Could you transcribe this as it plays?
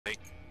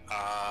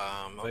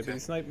Okay. Maybe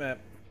snipe map.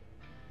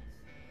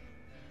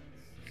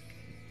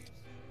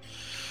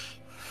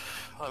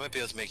 I might be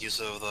able to make use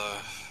of the.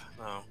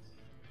 No.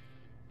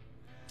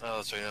 Oh,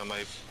 that's right. Now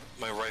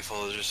my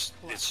rifle is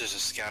just a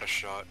scatter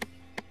shot.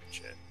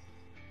 Shit.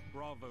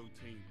 Bravo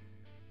team.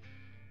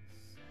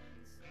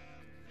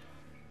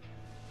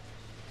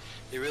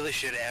 They really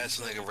should add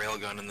something like a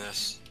railgun in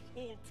this.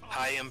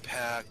 High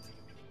impact.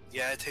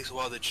 Yeah, it takes a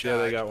while to charge,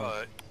 Yeah, they got one.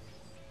 but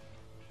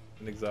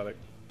An exotic.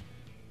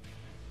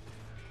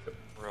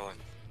 really.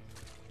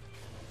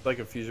 It's like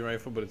a fusion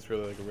rifle, but it's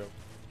really like a real.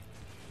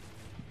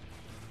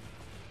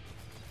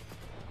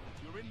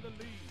 You're in the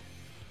lead.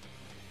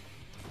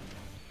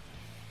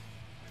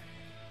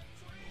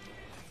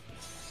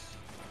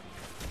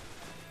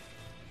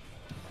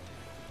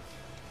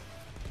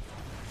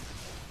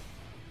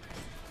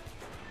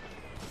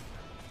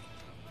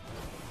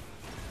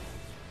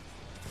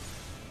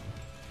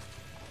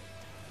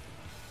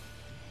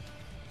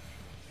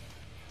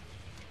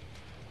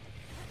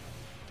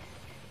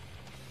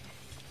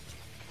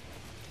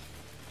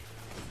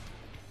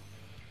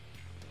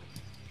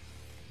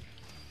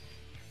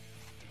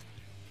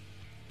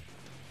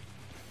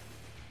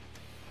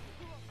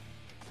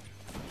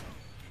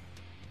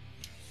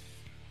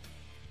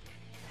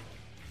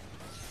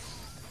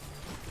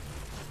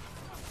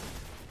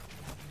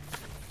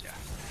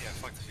 Yeah,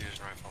 fuck the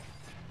fusion rifle.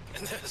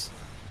 And this.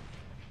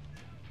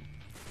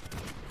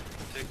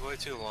 Take way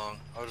too long.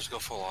 I'll just go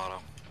full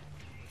auto.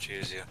 Much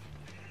easier.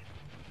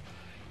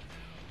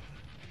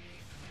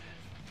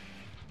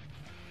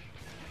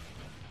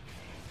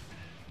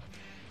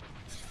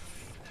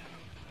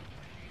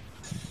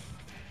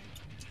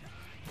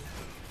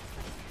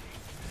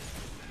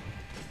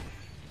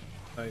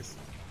 Nice.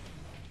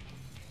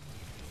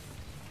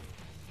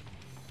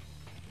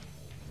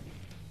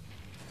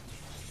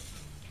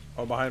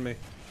 Oh, behind me.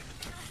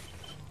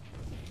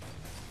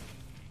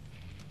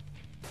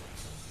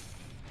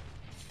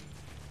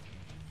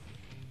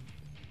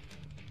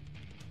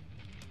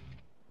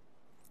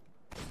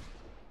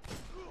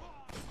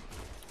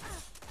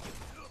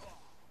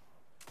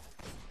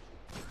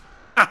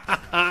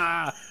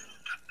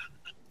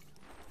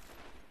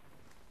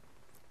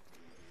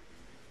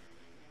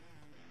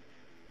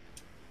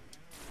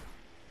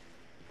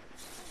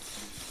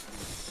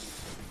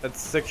 That's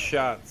 6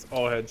 shots,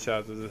 all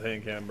headshots with his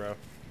hand cam, bro.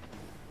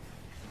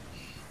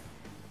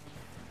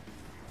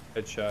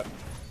 Headshot.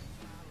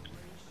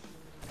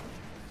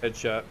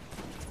 Headshot.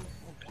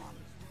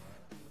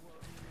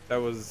 That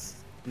was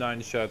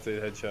 9 shots,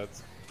 8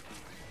 headshots.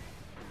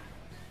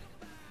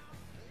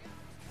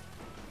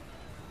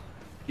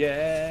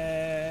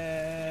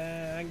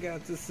 Yeah, I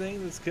got this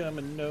thing that's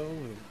coming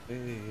over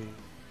me.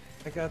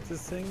 I got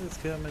this thing that's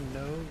coming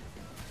over.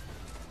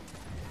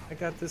 I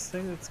got this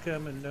thing that's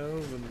coming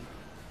over me.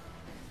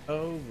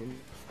 Over me.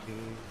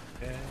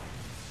 Yeah.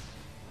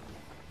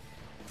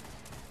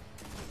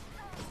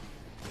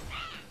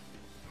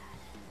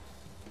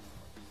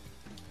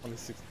 Only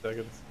 6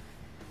 seconds.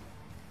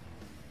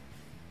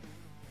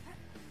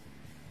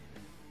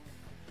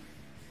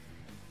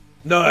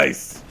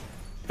 Nice!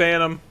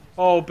 Phantom.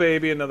 Oh,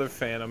 baby, another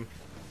Phantom.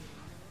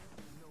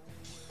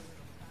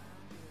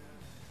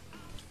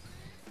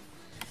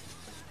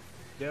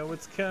 Yeah,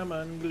 it's come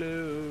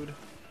unglued.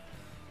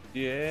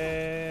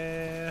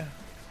 Yeah.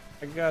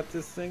 I got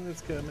this thing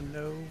that's coming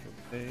over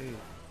me.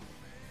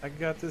 I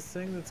got this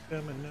thing that's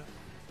coming over.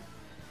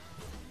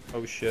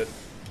 Oh, shit.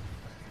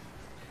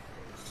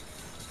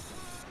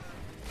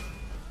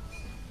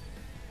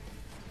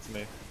 It's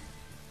me.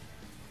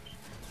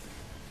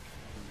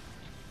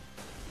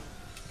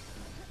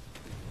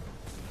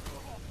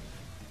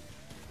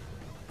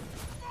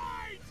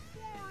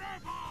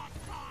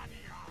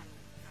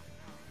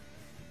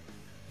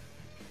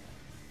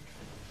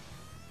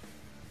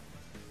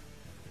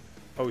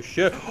 Oh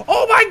shit.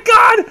 Oh my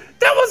god!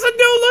 That was a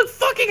no look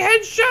fucking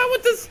headshot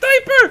with the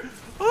sniper!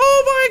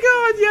 Oh my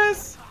god,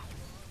 yes!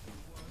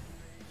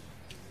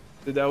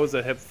 Dude, that was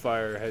a hip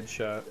fire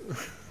headshot.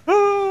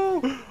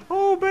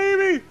 Oh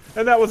baby!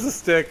 And that was a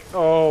stick.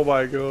 Oh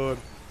my god.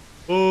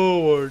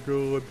 Oh my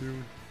god,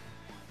 dude.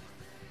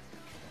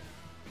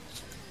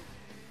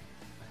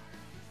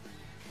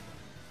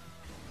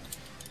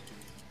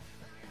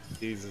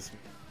 Jesus. Is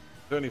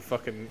there any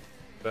fucking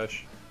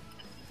fish?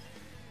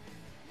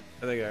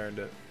 I think I earned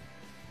it.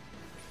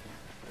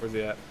 Where's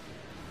he at?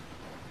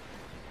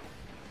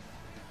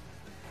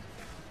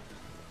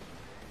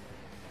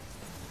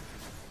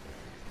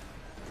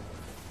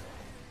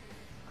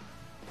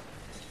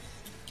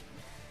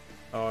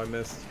 Oh, I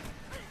missed.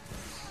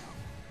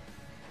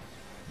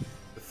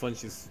 The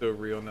flinch is so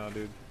real now,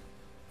 dude.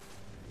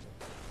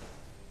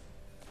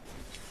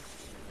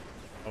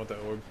 I want that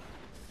orb.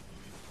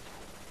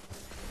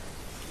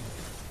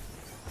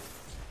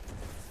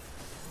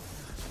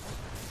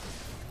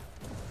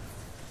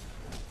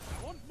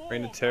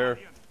 Reign of Terror.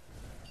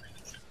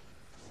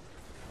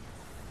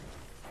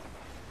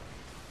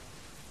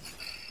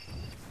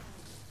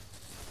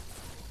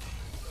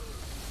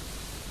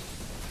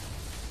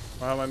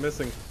 How am I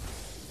missing?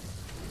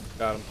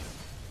 Got him.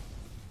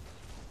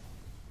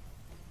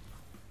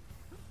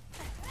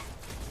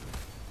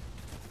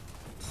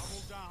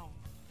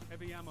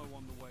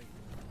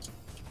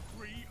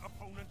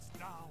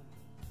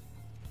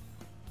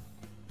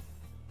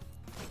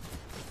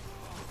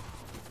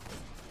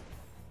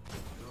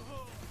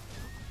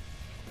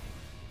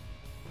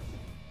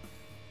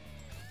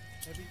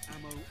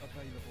 ammo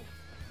available.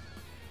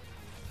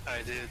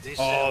 I did decent.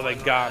 Oh, they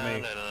got me.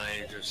 And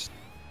I just.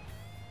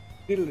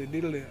 Diddly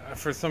diddly.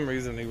 For some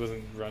reason, he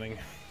wasn't running.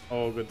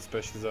 Oh, good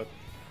specials up.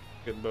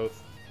 Get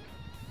both.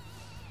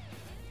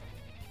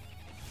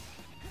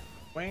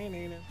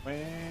 Wayne.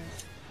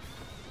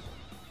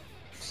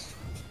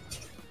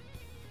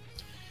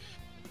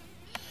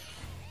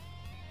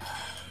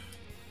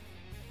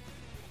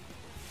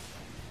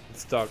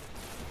 It's stuck.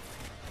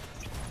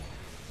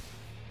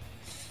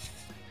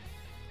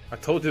 I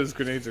told you those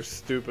grenades are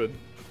stupid.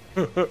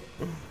 Yeah,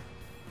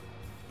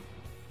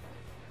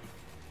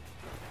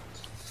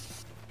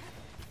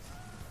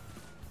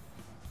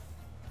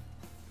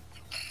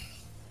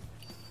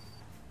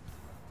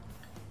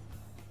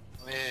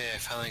 I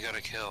finally got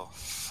a kill.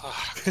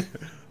 Fuck.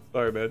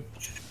 Sorry, man.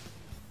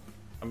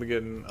 I'm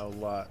getting a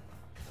lot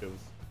of kills.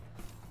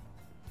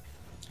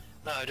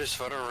 No, just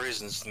for whatever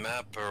reasons, the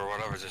map or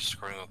whatever is just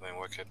screwing with me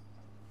wicked.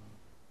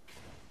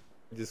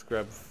 I just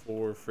grabbed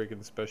 4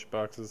 freaking special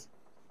boxes.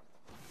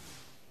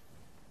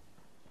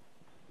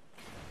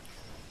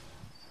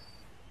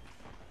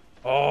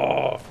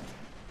 Oh!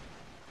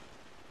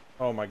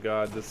 Oh my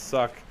god, this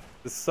suck.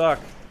 This suck.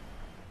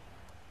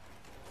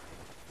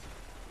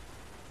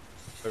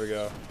 There we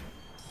go.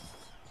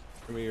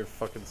 Give me your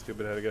fucking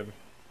stupid head again.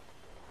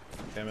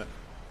 Damn it.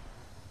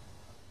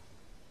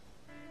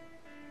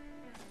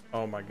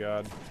 Oh my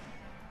god.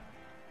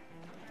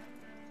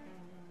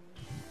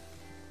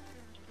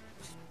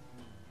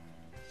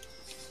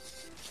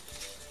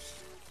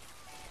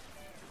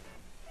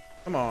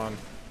 Come on.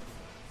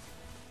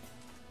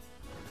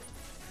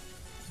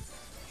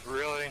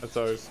 Really? That's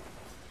ours.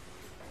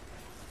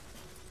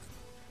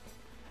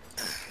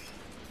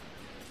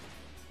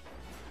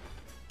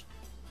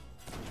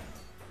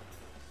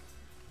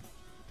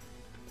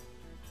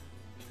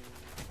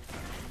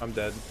 I'm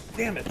dead.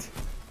 Damn it!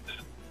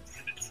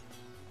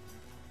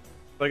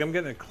 Like, I'm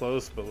getting it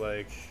close, but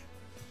like...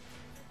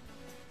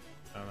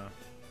 I don't know.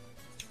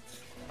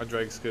 My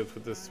drag scopes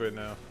with this right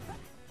now.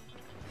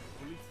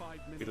 Only 5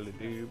 minutes. Beedly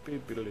doo,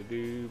 beep beedly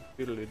doo,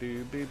 beedly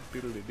doo, beep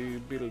beedly doo,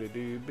 beedly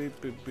doo,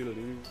 beep beep beedly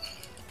doo.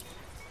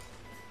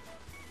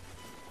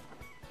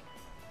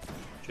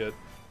 Shit.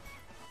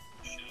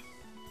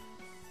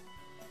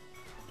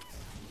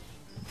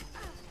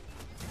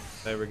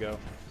 There we go.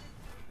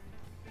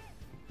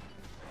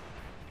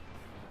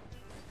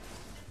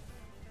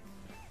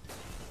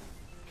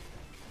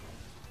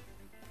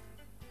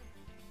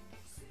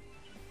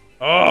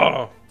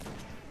 Oh!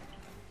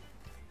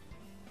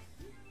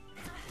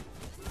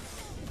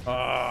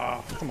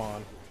 Ah, come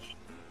on.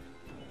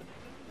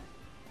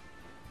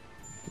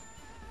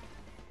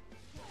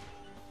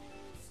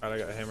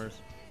 Alright, I got hammers.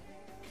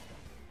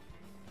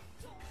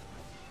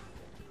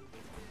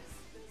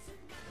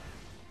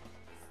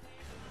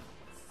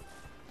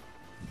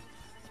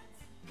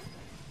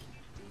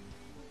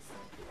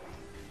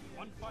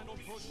 One final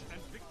push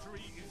and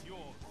victory is yours.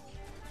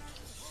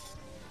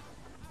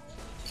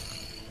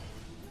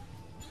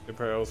 They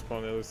probably all spawn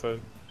on the other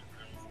side.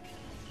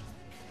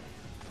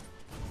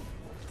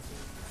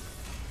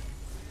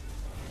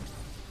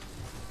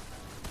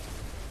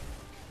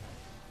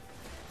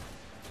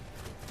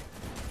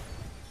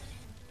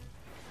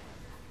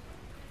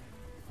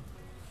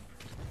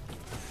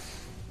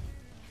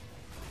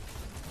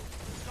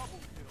 Double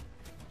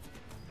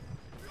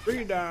kill.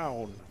 3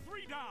 down.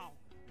 3 down.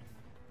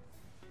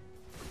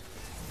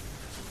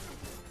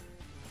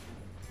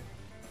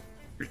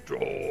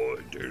 Destroy,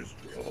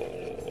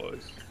 destroy.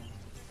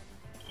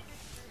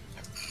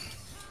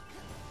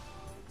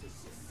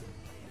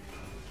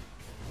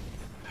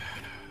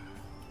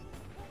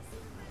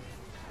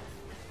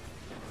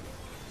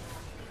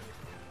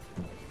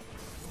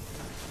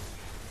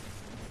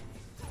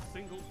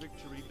 Single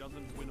victory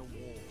doesn't win a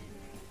war,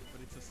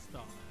 but it's a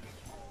start.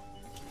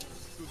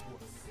 Good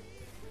work.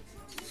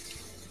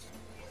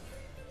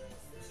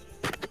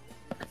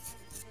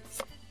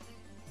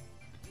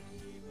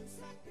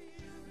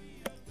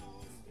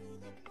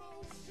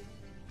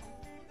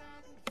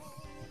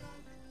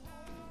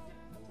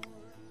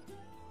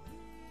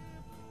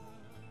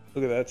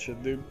 Look at that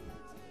shit, dude.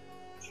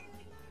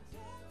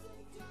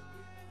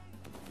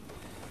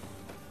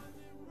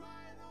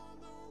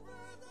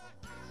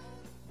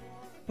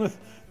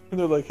 And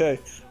they're like, hey,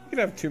 you can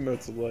have 2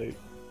 motes of light.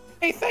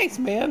 Hey, thanks,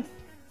 man.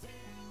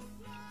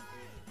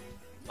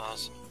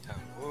 Awesome. Yeah.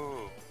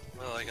 Woo.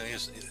 Well, I can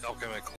use upgrade my